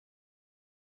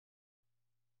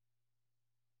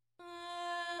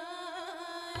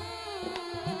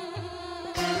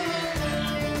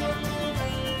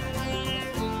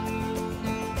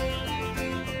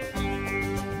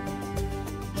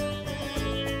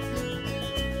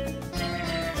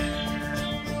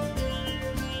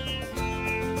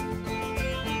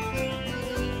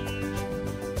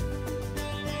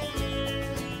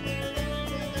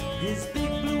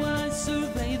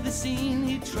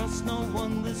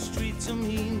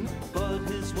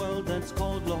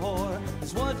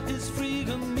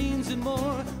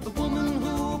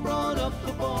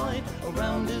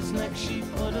Around his neck she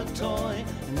put a toy,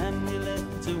 an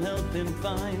amulet to help him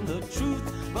find the truth.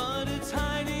 But it's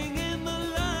hiding in the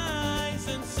lies,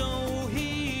 and so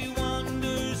he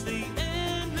wanders the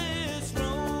endless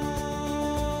road.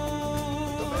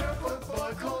 The barefoot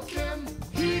boy called Kim.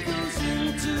 He goes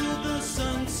into the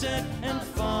sunset and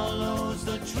follows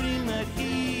the dream that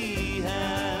he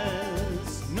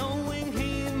has, knowing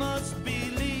he must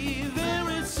believe there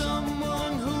is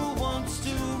someone who wants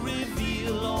to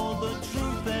reveal all the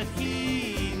truth that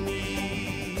he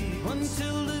needs,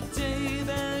 until the day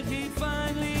that he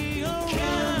finally arrives.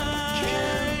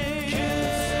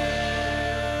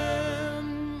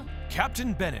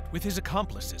 Captain Bennett, with his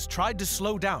accomplices, tried to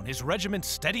slow down his regiment's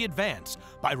steady advance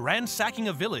by ransacking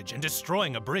a village and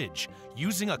destroying a bridge.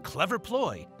 Using a clever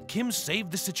ploy, Kim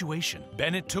saved the situation.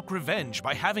 Bennett took revenge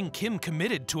by having Kim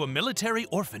committed to a military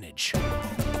orphanage.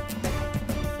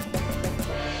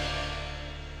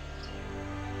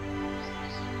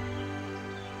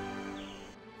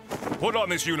 Put on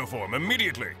this uniform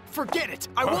immediately. Forget it!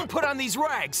 I won't put on these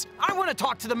rags! I want to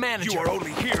talk to the manager! You are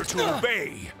only here to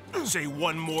obey. Say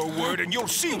one more word and you'll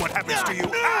see what happens to you.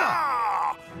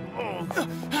 Ah!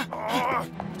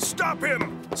 Stop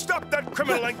him! Stop that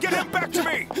criminal and get him back to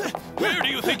me! Where do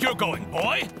you think you're going,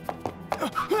 boy?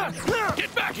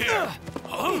 Get back here!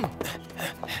 Huh?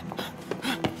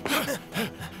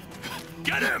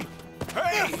 Get him!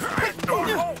 Hey!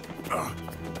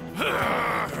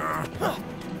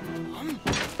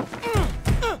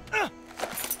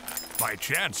 By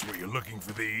chance, were you looking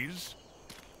for these?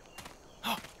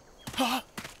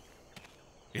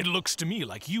 It looks to me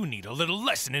like you need a little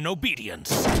lesson in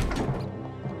obedience.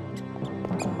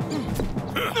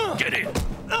 Get in!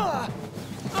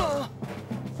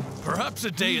 Perhaps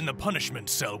a day in the punishment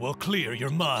cell will clear your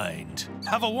mind.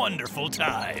 Have a wonderful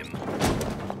time.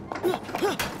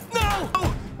 No!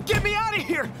 Get me out of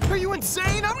here! Are you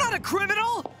insane? I'm not a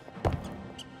criminal!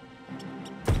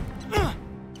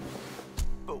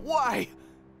 But why?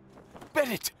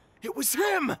 Bennett, it was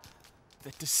him!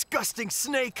 That disgusting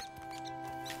snake!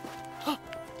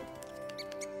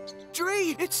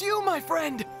 Dree, it's you, my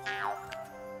friend!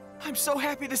 I'm so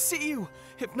happy to see you.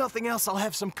 If nothing else, I'll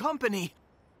have some company.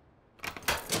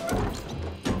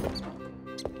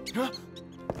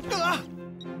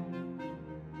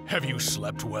 Have you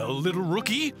slept well, little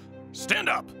rookie? Stand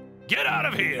up! Get out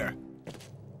of here!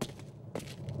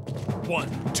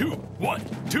 1, 2, 1,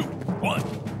 2,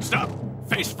 1. Stop!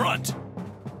 Face front!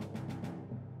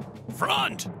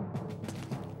 Front!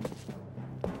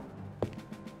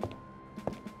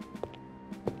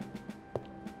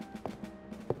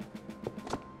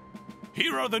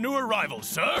 Here are the new arrivals,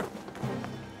 sir.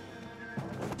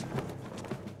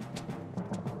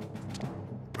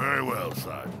 Very well,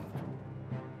 Sergeant.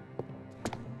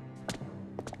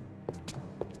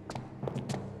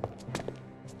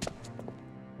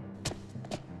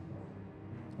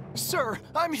 Sir,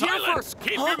 I'm here Silence!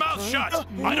 Keep your mouth shut!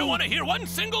 I don't want to hear one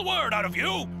single word out of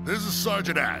you! This is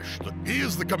Sergeant Ash. He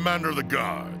is the commander of the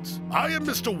guards. I am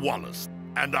Mr. Wallace,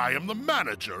 and I am the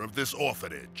manager of this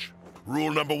orphanage.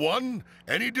 Rule number 1,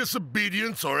 any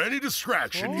disobedience or any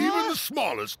distraction, even the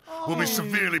smallest, will be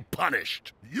severely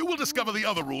punished. You will discover the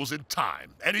other rules in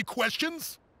time. Any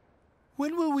questions?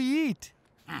 When will we eat?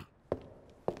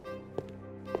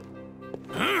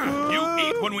 You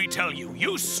eat when we tell you,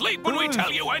 you sleep when we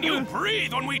tell you, and you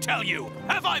breathe when we tell you.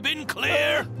 Have I been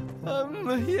clear?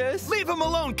 Yes. Leave him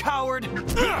alone, coward!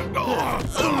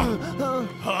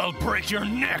 I'll break your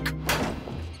neck.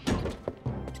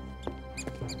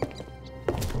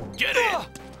 Get in!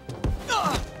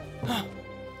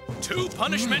 2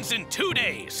 punishments in 2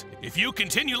 days. If you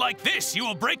continue like this, you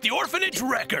will break the orphanage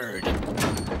record.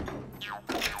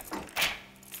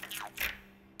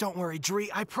 Don't worry, Dree.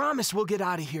 I promise we'll get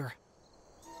out of here.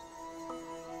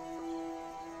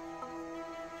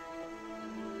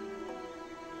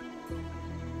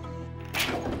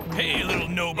 Hey, little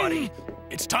nobody.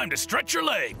 It's time to stretch your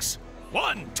legs.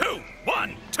 1, 2,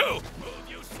 1, 2. Move,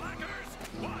 you slackers.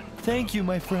 1. Thank you,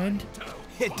 my friend.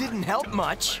 It didn't help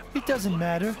much. It doesn't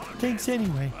matter. Thanks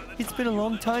anyway. It's been a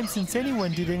long time since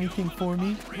anyone did anything for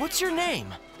me. What's your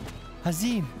name?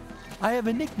 Azim. I have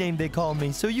a nickname they call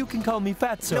me, so you can call me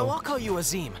Fatso. No, I'll call you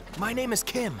Azim. My name is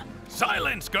Kim.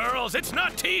 Silence, girls. It's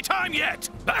not tea time yet.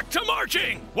 Back to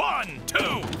marching. 1, 2,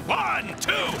 1, 2.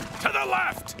 To the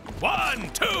left.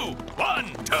 1, 2,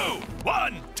 1, 2,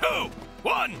 1, 2.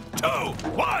 1, 2,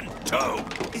 1,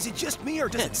 2. Is it just me or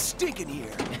does it stink in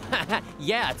here?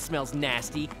 Yeah, it smells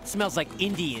nasty. Smells like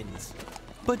Indians.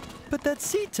 But that's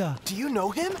Sita. Do you know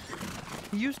him?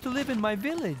 He used to live in my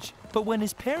village. But when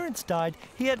his parents died,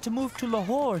 he had to move to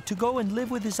Lahore to go and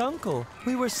live with his uncle.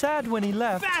 We were sad when he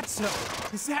left.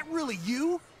 Fatso! Is that really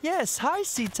you? Yes, hi,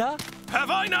 Sita. Have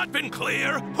I not been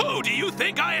clear? Who do you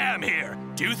think I am here?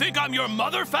 Do you think I'm your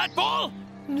mother, fatball?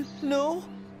 No,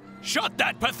 Shut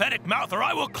that pathetic mouth or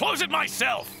I will close it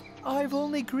myself! I've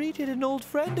only greeted an old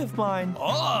friend of mine.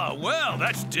 Ah, well,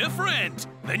 that's different.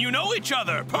 Then you know each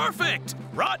other. Perfect.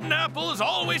 Rotten apples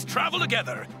always travel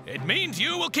together. It means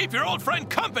you will keep your old friend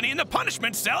company in the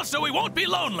punishment cell so he won't be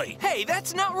lonely. Hey,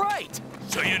 that's not right!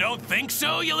 So you don't think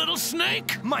so, you little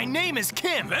snake? My name is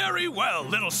Kim! Very well,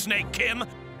 little snake Kim.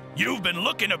 You've been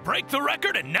looking to break the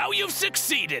record and now you've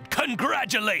succeeded.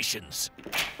 Congratulations.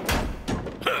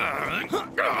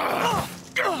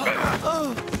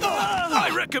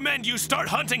 I recommend you start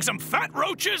hunting some fat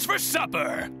roaches for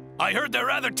supper. I heard they're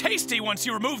rather tasty once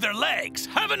you remove their legs.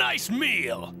 Have a nice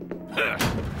meal.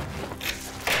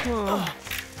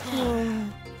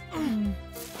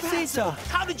 Sita,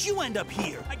 How did you end up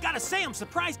here? I gotta say, I'm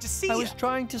surprised to see you. I was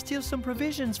trying to steal some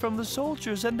provisions from the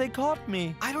soldiers and they caught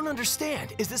me. I don't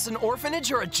understand. Is this an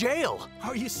orphanage or a jail?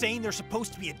 Are you saying there's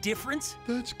supposed to be a difference?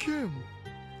 That's Kim.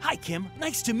 Hi, Kim.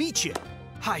 Nice to meet you.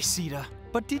 Hi, Sita.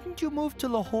 But didn't you move to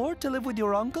Lahore to live with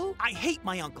your uncle? I hate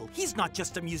my uncle. He's not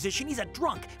just a musician, he's a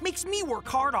drunk. Makes me work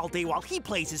hard all day while he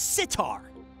plays his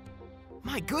sitar.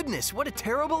 My goodness, what a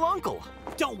terrible uncle.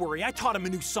 Don't worry, I taught him a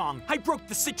new song. I broke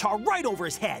the sitar right over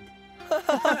his head.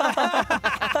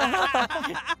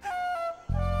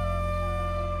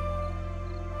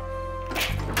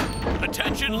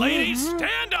 Attention, ladies,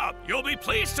 stand up. You'll be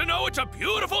pleased to know it's a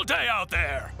beautiful day out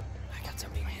there. I got some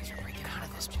plans for breaking out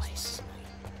of this place.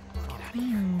 Get out of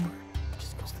here.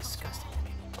 Just smells disgusting.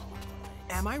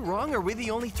 Am I wrong, or are we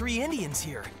the only 3 Indians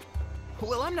here?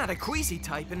 Well, I'm not a queasy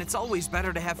type, and it's always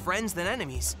better to have friends than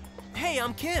enemies. Hey,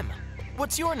 I'm Kim.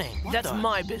 What's your name? That's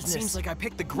my business. Seems like I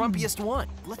picked the grumpiest one.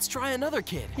 Let's try another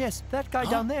kid. Yes, that guy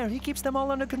down there, he keeps them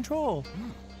all under control.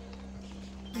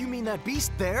 You mean that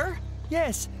beast there?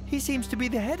 Yes, he seems to be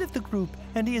the head of the group,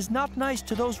 and he is not nice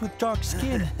to those with dark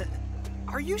skin.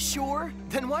 Are you sure?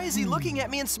 Then why is he looking at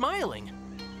me and smiling?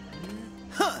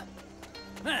 Huh.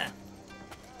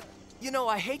 You know,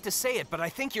 I hate to say it, but I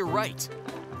think you're right.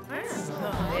 I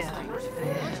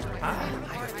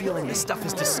have a feeling this stuff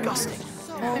is disgusting.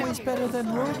 Always better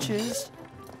than roaches.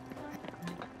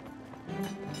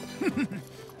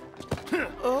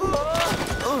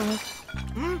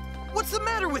 What's the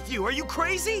matter with you? Are you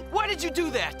crazy? Why did you do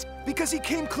that? Because he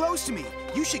came close to me.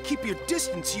 You should keep your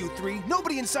distance, you 3.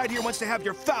 Nobody inside here wants to have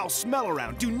your foul smell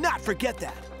around. Do not forget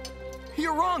that.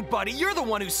 You're wrong, buddy. You're the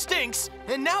one who stinks.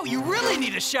 And now you really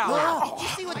need a shower.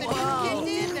 See what the new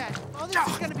kid did? Oh, this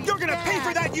is gonna be You're gonna pay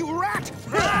for that, you rat!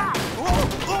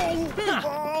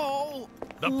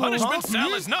 The punishment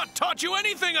cell has not taught you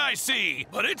anything, I see,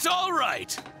 but it's all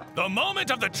right. The moment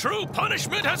of the true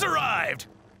punishment has arrived.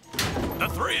 The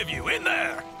 3 of you, in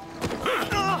there!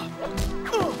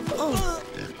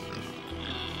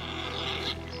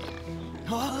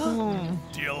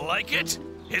 Do you like it?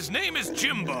 His name is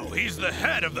Jimbo. He's the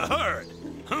head of the herd.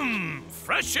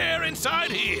 Fresh air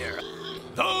inside here.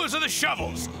 Those are the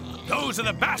shovels. Those are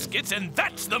the baskets, and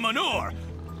that's the manure.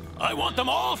 I want them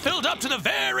all filled up to the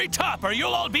very top, or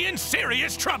you'll all be in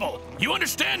serious trouble. You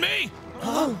understand me?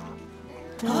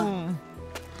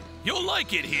 You'll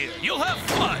like it here. You'll have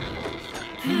fun.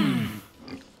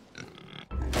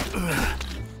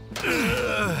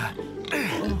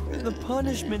 The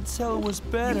punishment cell was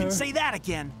better. You can say that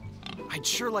again. I'd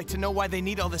sure like to know why they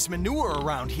need all this manure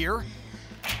around here.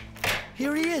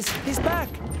 Here he is. He's back.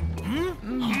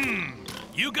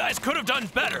 You guys could have done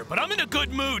better, but I'm in a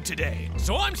good mood today,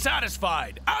 so I'm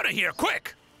satisfied. Out of here,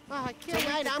 quick!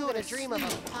 Tonight I'm gonna dream of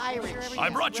a pirate. I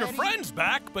brought your friends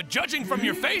back, but judging from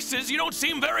your faces, you don't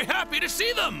seem very happy to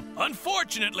see them.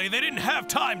 Unfortunately, they didn't have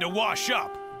time to wash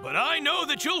up, but I know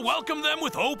that you'll welcome them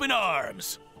with open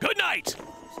arms. Good night!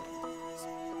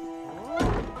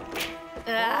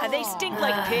 They stink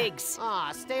like pigs.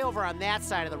 Stay over on that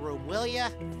side of the room, will ya?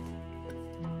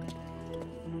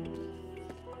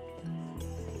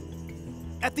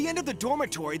 At the end of the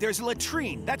dormitory, there's a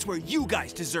latrine. That's where you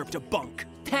guys deserve to bunk.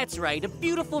 That's right, a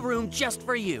beautiful room just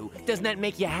for you. Doesn't that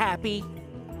make you happy?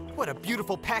 What a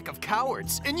beautiful pack of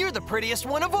cowards. And you're the prettiest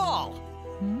one of all.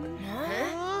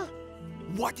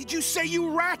 What did you say, you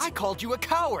rat? I called you a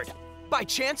coward. By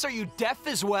chance, are you deaf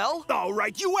as well? All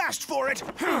right, you asked for it.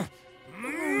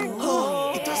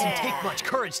 It doesn't take much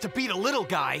courage to beat a little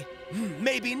guy.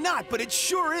 Maybe not, but it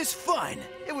sure is fun.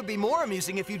 It would be more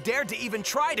amusing if you dared to even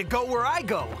try to go where I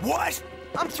go. What?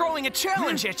 I'm throwing a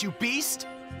challenge at you, beast.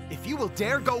 If you will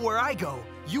dare go where I go,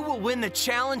 You will win the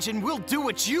challenge and we'll do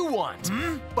what you want.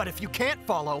 But if you can't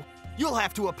follow, you'll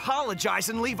have to apologize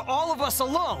and leave all of us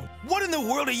alone. What in the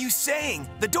world are you saying?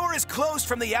 The door is closed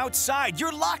from the outside.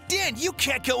 You're locked in. You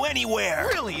can't go anywhere.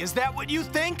 Really? Is that what you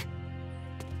think?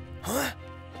 Huh?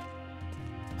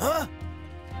 Huh?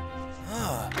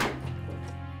 Oh,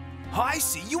 I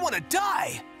see. You want to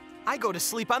die. I go to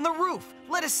sleep on the roof.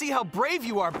 Let us see how brave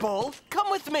you are, Bull.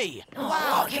 Come with me.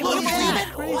 Wow, can look you at believe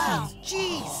that. it? Wow,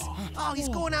 jeez. Oh, he's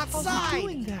going outside.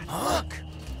 Look.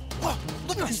 Oh,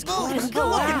 look at his Look moves. at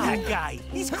that guy.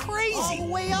 He's crazy. All the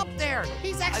way up there.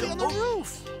 He's actually on the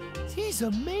roof. He's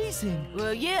amazing.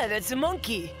 Well, yeah, that's a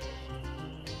monkey.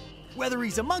 Whether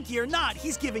he's a monkey or not,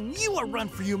 he's giving you a run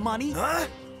for your money. Huh?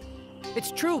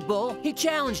 It's true, Bull. He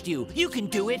challenged you. You can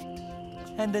do it.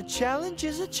 And a challenge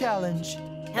is a challenge.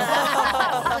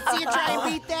 Let's see you try and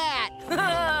beat that.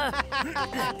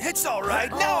 It's all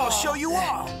right. Now I'll show you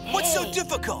all. What's so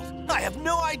difficult? I have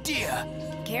no idea.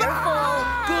 Careful.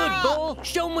 Good, Bull.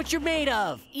 Show him what you're made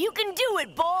of. You can do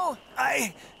it, Bull.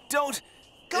 I don't...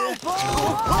 Go, Bull!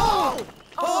 Oh,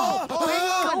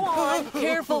 hang Go on. on.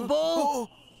 Careful, Bull.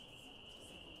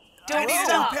 I need a new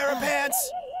stop. pair of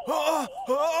pants.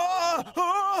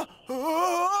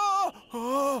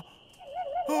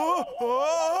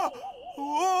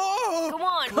 Come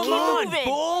on, Come keep on, moving.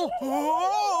 Bull.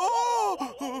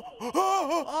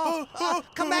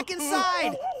 Come back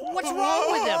inside. What's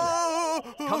wrong with him?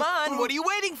 Come on, what are you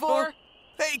waiting for?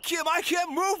 Hey, Kim, I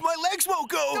can't move. My legs won't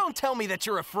go. Don't tell me that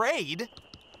you're afraid.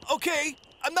 Okay,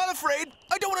 I'm not afraid.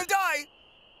 I don't want to die.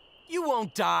 You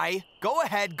won't die. Go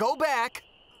ahead, go back.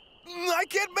 I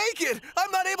can't make it.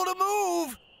 I'm not able to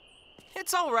move.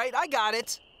 It's all right, I got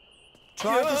it.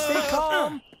 Try to stay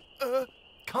calm.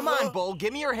 Come on, Bull,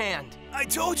 give me your hand. I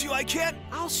told you I can't.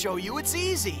 I'll show you, it's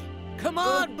easy. Come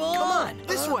on, Bull. Come on,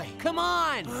 this way. Come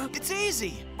on. It's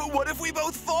easy. But what if we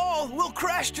both fall? We'll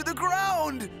crash to the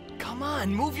ground. Come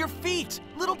on, move your feet,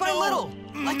 little by No. little,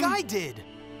 like I did.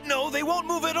 No, they won't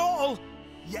move at all.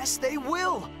 Yes, they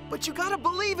will. But you gotta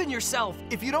believe in yourself.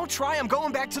 If you don't try, I'm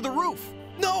going back to the roof.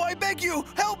 No, I beg you,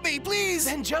 help me, please.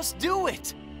 Then just do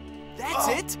it. That's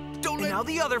Oh, it. don't and let- now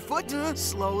the other foot.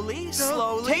 Slowly,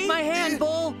 slowly. Take my hand,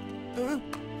 Bull.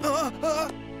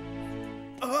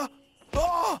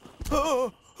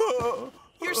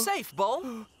 You're safe,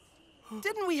 Bull.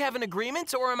 Didn't we have an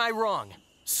agreement, or am I wrong?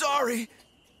 Sorry.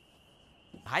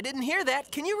 I didn't hear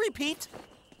that. Can you repeat?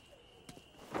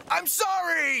 I'm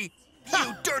sorry.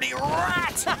 You dirty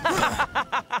rat.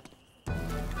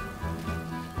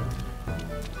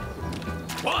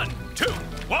 1, 2,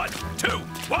 1, 2,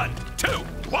 1, 2,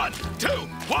 1, 2,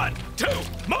 1, 2.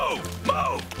 Move,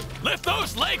 move! Lift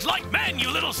those legs like men,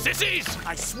 you little sissies!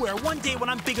 I swear, one day when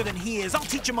I'm bigger than he is, I'll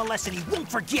teach him a lesson he won't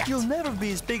forget. You'll never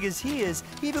be as big as he is,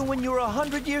 even when you're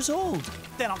 100 years old.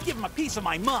 Then I'll give him a piece of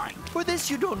my mind. For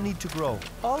this, you don't need to grow.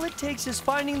 All it takes is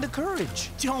finding the courage.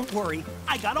 Don't worry,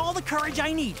 I got all the courage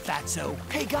I need, Fatso.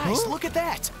 Hey, guys, look at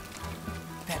that.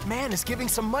 That man is giving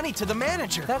some money to the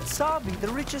manager. That's Sabi, the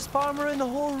richest farmer in the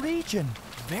whole region.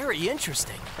 Very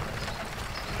interesting.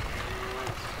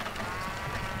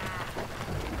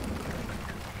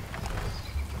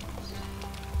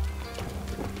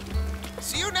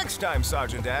 See you next time,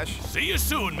 Sergeant Ash. See you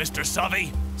soon, Mr.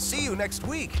 Savi. See you next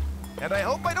week. And I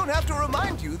hope I don't have to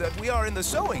remind you that we are in the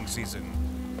sowing season.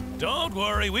 Don't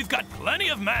worry, we've got plenty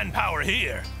of manpower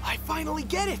here. I finally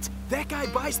get it. That guy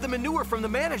buys the manure from the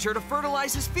manager to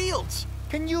fertilize his fields.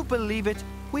 Can you believe it?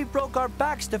 We broke our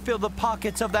backs to fill the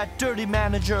pockets of that dirty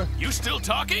manager. You still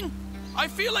talking? I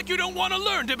feel like you don't want to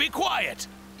learn to be quiet.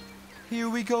 Here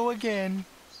we go again.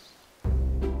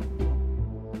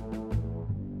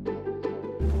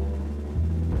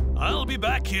 I'll be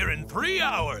back here in 3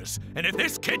 hours, and if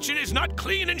this kitchen is not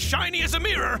clean and shiny as a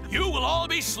mirror, you will all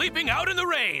be sleeping out in the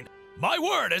rain. My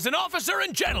word as an officer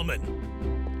and gentleman.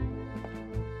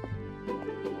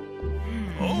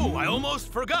 Oh, I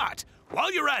almost forgot.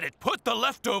 While you're at it, put the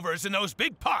leftovers in those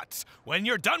big pots. When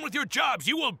you're done with your jobs,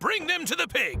 you will bring them to the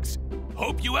pigs.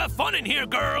 Hope you have fun in here,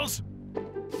 girls.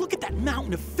 Look at that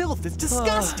mountain of filth. It's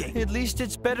disgusting. At least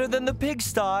it's better than the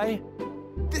pigsty.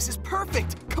 This is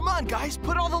perfect. Come on, guys,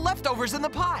 put all the leftovers in the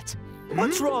pot.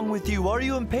 What's wrong with you? Are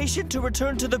you impatient to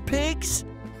return to the pigs?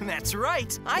 That's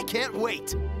right. I can't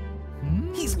wait.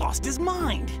 He's lost his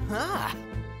mind. Ah.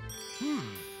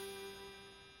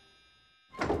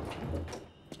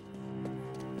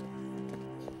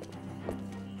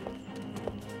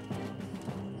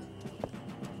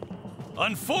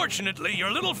 Unfortunately,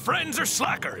 your little friends are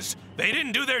slackers. They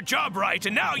didn't do their job right,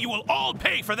 and now you will all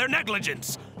pay for their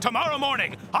negligence. Tomorrow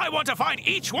morning, I want to find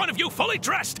each one of you fully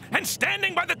dressed and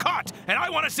standing by the cot, and I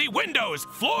want to see windows,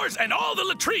 floors, and all the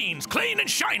latrines clean and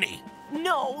shiny.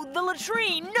 No, the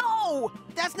latrine, no!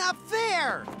 That's not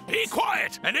fair! Be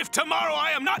quiet, and if tomorrow I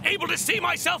am not able to see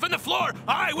myself in the floor,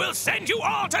 I will send you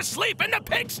all to sleep in the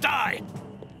pigsty!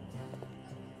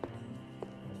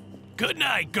 Good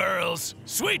night, girls.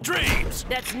 Sweet dreams.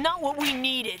 That's not what we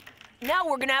needed. Now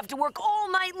we're gonna have to work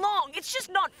all night long. It's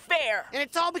just not fair. And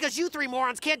it's all because you three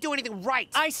morons can't do anything right.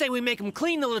 I say we make him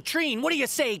clean the latrine. What do you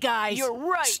say, guys? You're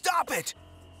right. Stop it!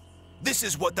 This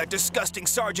is what that disgusting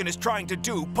sergeant is trying to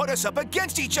do, put us up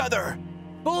against each other!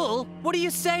 Bull, what are you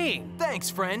saying?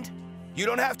 Thanks, friend. You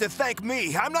don't have to thank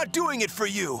me. I'm not doing it for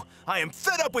you. I am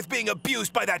fed up with being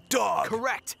abused by that dog.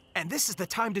 Correct. And this is the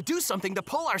time to do something to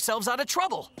pull ourselves out of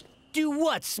trouble. Do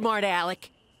what, smart Alec?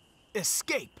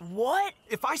 Escape. What?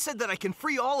 If I said that I can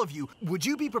free all of you, would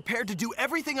you be prepared to do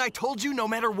everything I told you no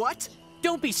matter what?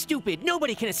 Don't be stupid.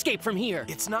 Nobody can escape from here.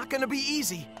 It's not gonna be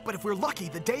easy, but if we're lucky,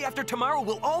 the day after tomorrow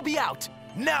we'll all be out.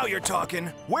 Now you're talking.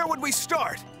 Where would we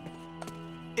start?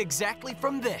 Exactly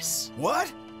from this.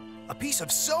 What? A piece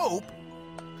of soap?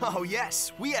 Oh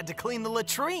yes, we had to clean the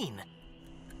latrine.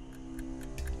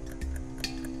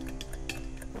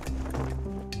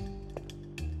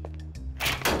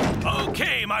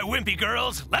 Okay, my wimpy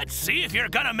girls, let's see if you're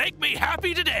gonna make me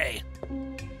happy today.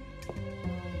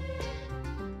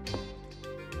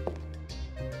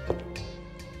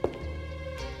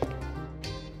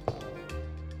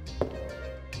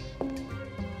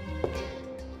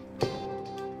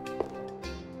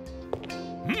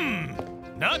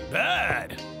 Not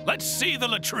bad. Let's see the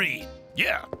latrine.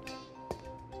 Yeah.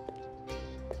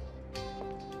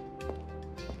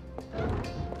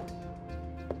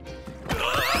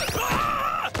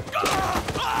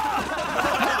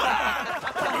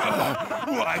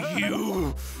 Why,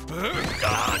 you...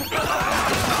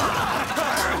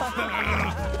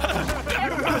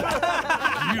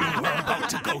 You are about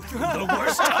to go through the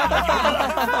worst time of your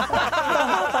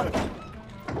life.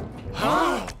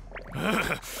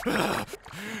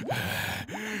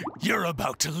 You're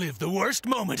about to live the worst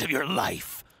moment of your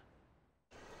life.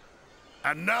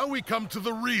 And now we come to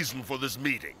the reason for this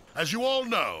meeting. As you all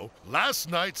know, last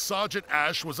night Sergeant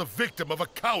Ash was a victim of a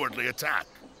cowardly attack.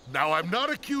 Now, I'm not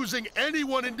accusing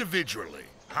anyone individually.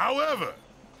 However,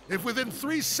 if within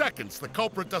 3 seconds the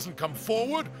culprit doesn't come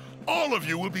forward, all of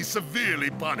you will be severely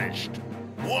punished.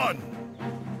 1,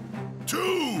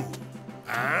 2,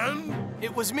 and...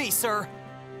 It was me, sir.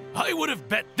 I would have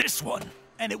bet this one.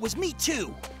 And it was me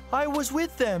too. I was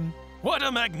with them. What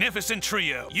a magnificent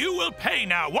trio. You will pay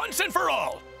now, once and for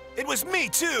all. It was me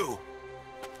too.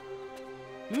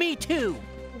 Me too.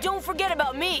 Don't forget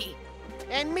about me.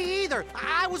 And me either.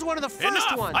 I was one of the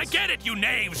first ones. I get it, you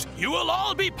knaves. You will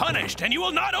all be punished, and you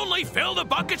will not only fill the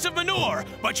buckets of manure,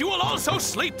 but you will also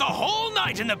sleep the whole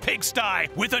night in the pigsty,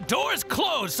 with the doors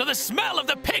closed so the smell of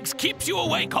the pigs keeps you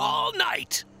awake all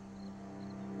night.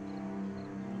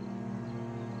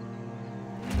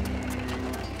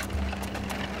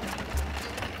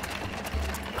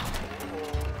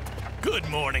 Good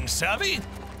morning, Savvy.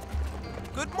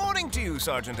 Good morning to you,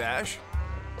 Sergeant Ash.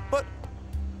 But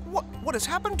what has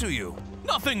happened to you?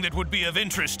 Nothing that would be of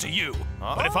interest to you.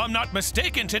 Huh? But if I'm not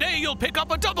mistaken, today you'll pick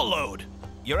up a double load.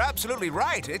 You're absolutely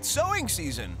right. It's sowing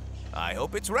season. I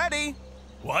hope it's ready.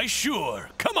 Why, sure.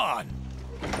 Come on.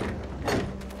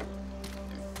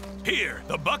 Here,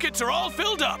 the buckets are all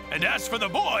filled up. And as for the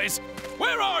boys,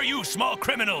 where are you, small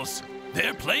criminals?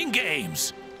 They're playing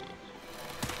games.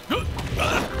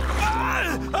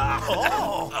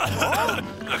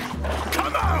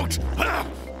 Come out!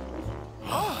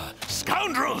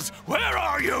 Scoundrels, where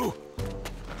are you?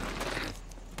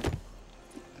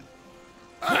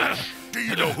 Ash, do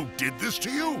you know who did this to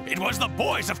you? It was the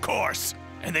boys, of course.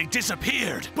 And they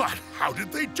disappeared. But how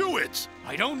did they do it?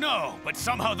 I don't know, but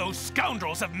somehow those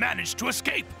scoundrels have managed to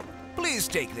escape. Please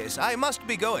take this. I must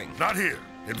be going. Not here,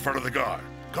 in front of the guard.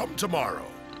 Come tomorrow.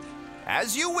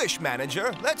 As you wish,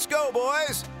 manager. Let's go,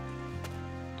 boys.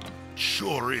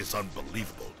 Sure is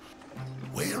unbelievable.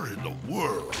 Where in the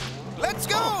world? Let's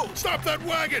go! Oh, stop that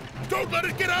wagon! Don't let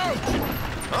it get out!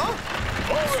 Huh?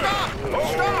 Stop!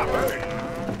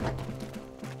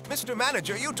 Mr.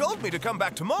 Manager, you told me to come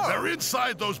back tomorrow. They're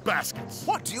inside those baskets.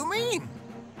 What do you mean?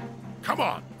 Come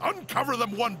on, uncover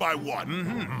them one by one.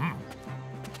 Mm-hmm.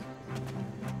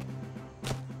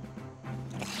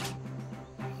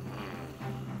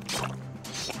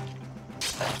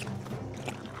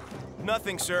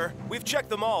 Nothing, sir. We've checked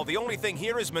them all. The only thing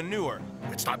here is manure.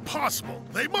 It's not possible.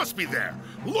 They must be there.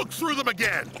 Look through them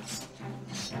again.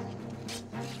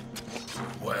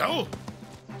 Well?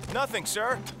 Nothing,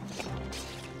 sir.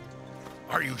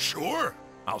 Are you sure?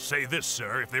 I'll say this,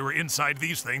 sir. If they were inside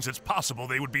these things, it's possible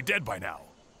they would be dead by now.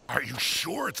 Are you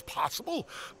sure it's possible?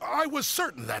 I was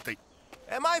certain that they...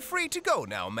 Am I free to go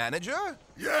now, manager?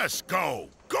 Yes, go.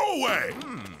 Go away!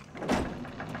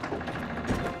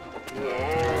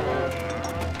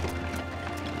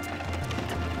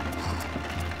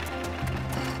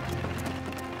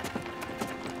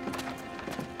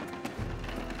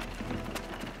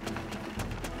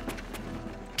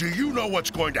 Do you know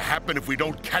what's going to happen if we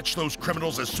don't catch those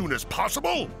criminals as soon as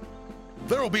possible?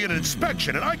 There'll be an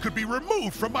inspection and I could be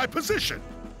removed from my position.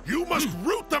 You must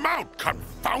root them out,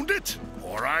 confound it!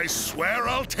 Or I swear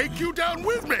I'll take you down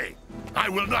with me. I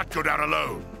will not go down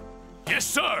alone. Yes,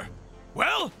 sir.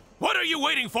 Well, what are you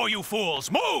waiting for, you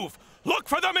fools? Move! Look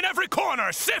for them in every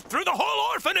corner! Sift through the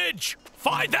whole orphanage!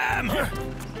 Find them!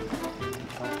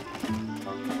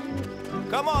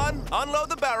 Come on, unload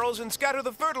the barrels and scatter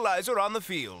the fertilizer on the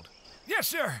field. Yes,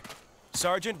 sir.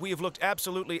 Sergeant, we have looked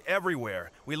absolutely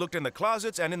everywhere. We looked in the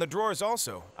closets and in the drawers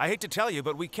also. I hate to tell you,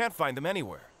 but we can't find them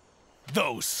anywhere.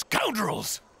 Those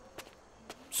scoundrels!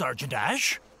 Sergeant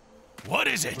Ash, What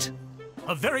is it?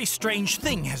 a very strange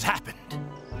thing has happened.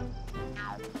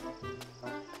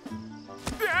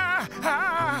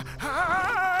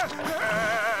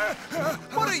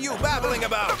 What are you babbling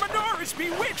about? The menorah's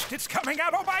bewitched. It's coming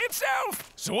out all by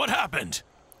itself. So what happened?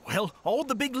 Well, all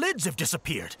the big lids have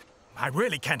disappeared. I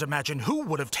really can't imagine who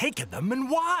would have taken them and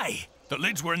why. The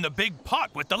lids were in the big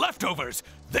pot with the leftovers.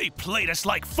 They played us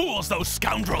like fools, those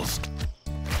scoundrels.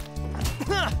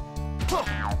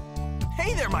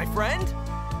 Hey there, my friend.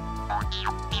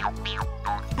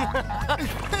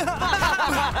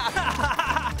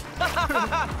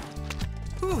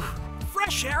 Whew,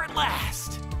 fresh air at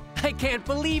last. I can't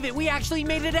believe it. We actually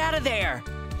made it out of there.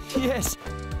 Yes,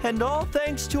 and all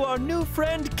thanks to our new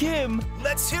friend Kim.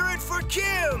 Let's hear it for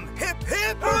Kim! Hip,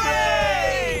 hip,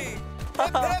 Hooray!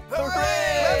 Hip, hip,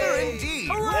 hooray! Clever indeed.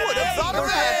 Who would have thought of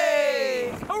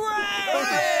that?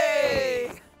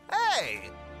 Hooray! Hey,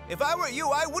 if I were you,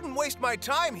 I wouldn't waste my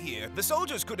time here. The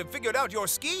soldiers could have figured out your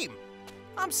scheme.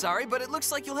 I'm sorry, but it looks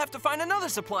like you'll have to find another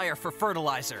supplier for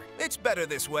fertilizer. It's better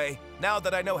this way. Now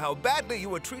that I know how badly you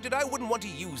were treated, I wouldn't want to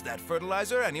use that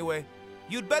fertilizer anyway.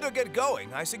 You'd better get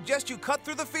going. I suggest you cut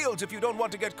through the fields if you don't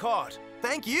want to get caught.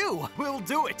 Thank you. We'll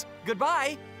do it.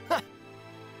 Goodbye.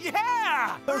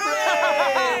 Yeah!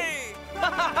 Hooray!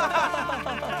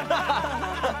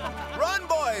 Run,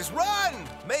 boys, run!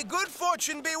 May good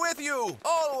fortune be with you,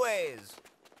 always.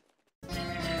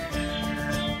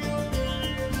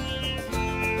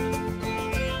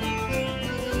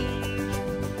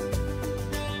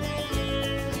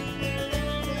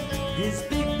 His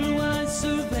big blue eyes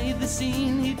survey the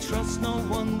scene. He trusts no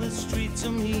one, the streets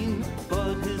are mean.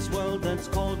 But his world that's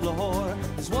called Lahore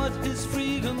is what his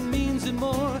freedom means and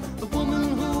more. The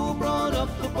woman who brought up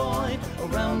the boy,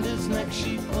 around his neck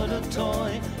she put a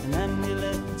toy, an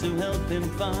amulet to help him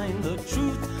find the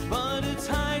truth. But it's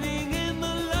hiding in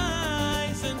the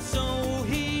lies, and so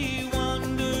he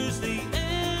wanders the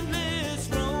endless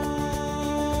road.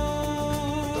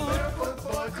 The barefoot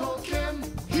boy called Kim.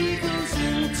 He goes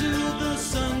into the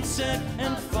sunset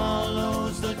and follows